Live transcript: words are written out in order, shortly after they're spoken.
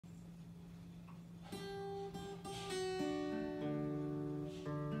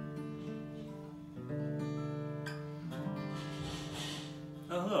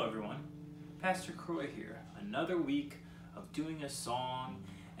Pastor Croy here. Another week of doing a song,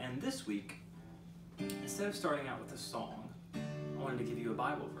 and this week, instead of starting out with a song, I wanted to give you a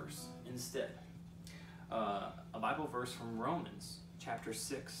Bible verse instead. A Bible verse from Romans chapter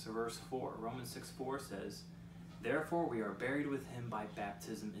 6, verse 4. Romans 6:4 says, "Therefore we are buried with him by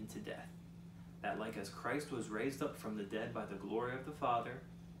baptism into death, that like as Christ was raised up from the dead by the glory of the Father,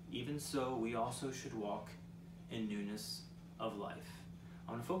 even so we also should walk in newness of life."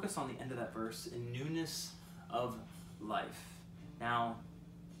 I want to focus on the end of that verse, in newness of life. Now,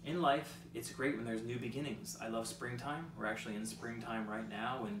 in life, it's great when there's new beginnings. I love springtime. We're actually in springtime right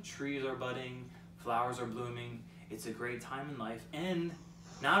now when trees are budding, flowers are blooming. It's a great time in life. And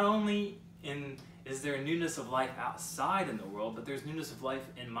not only is there a newness of life outside in the world, but there's newness of life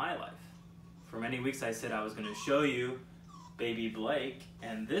in my life. For many weeks I said I was going to show you baby Blake,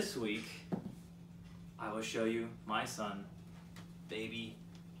 and this week I will show you my son, baby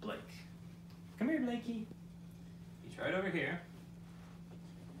Blake. Come here, Blakey. He's right over here.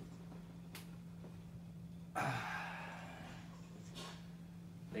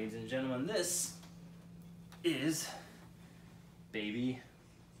 Ladies and gentlemen, this is baby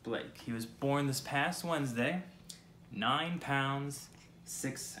Blake. He was born this past Wednesday, 9 pounds,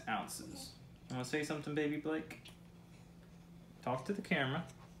 6 ounces. You want to say something, baby Blake? Talk to the camera.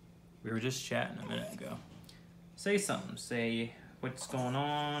 We were just chatting a minute ago. Say something. Say what's going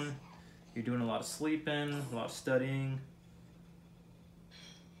on. You're doing a lot of sleeping, a lot of studying.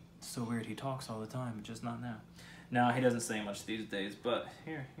 It's so weird. He talks all the time, but just not now. No, he doesn't say much these days, but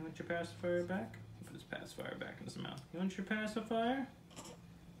here, you want your pacifier back? Put his pacifier back in his mouth. You want your pacifier?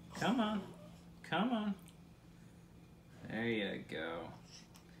 Come on. Come on. There you go.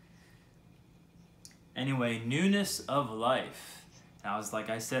 Anyway, newness of life. Now, like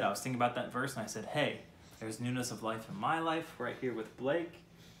I said, I was thinking about that verse and I said, hey, there's newness of life in my life right here with Blake.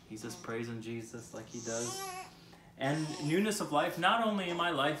 He's just praising Jesus like he does. And newness of life, not only in my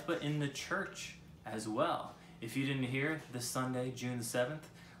life, but in the church as well. If you didn't hear, this Sunday, June the 7th,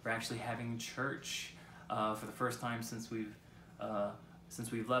 we're actually having church for the first time since we've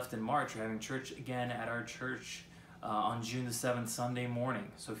left in March. We're having church again at our church on June the 7th, Sunday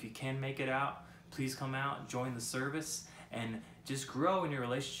morning. So if you can make it out, please come out, join the service, and just grow in your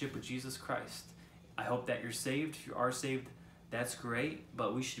relationship with Jesus Christ. I hope that you're saved. If you are saved, that's great,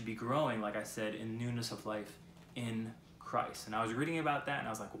 but we should be growing, like I said, in newness of life in Christ. And I was reading about that, and I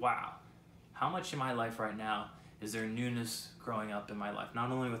was like, wow, how much in my life right now is there newness growing up in my life?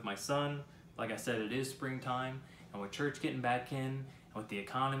 Not only with my son, like I said, it is springtime, and with church getting back in, and with the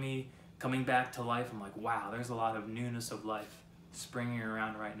economy coming back to life, I'm like, wow, there's a lot of newness of life springing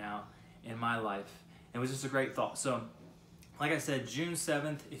around right now in my life. It was just a great thought. So, like I said, June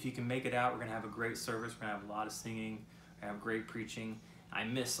 7th, if you can make it out, we're going to have a great service. We're going to have a lot of singing. We're going to have great preaching. I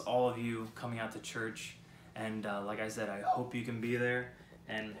miss all of you coming out to church. And like I said, I hope you can be there.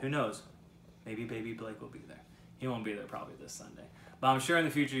 And who knows, maybe baby Blake will be there. He won't be there probably this Sunday. But I'm sure in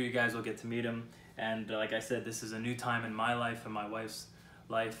the future you guys will get to meet him. And like I said, this is a new time in my life and my wife's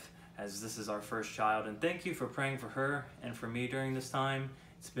life, as this is our first child. And thank you for praying for her and for me during this time.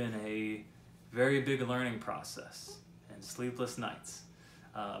 It's been a very big learning process and sleepless nights.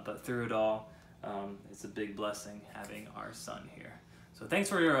 But through it all, it's a big blessing having our son here. So thanks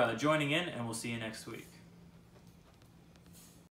for joining in, and we'll see you next week.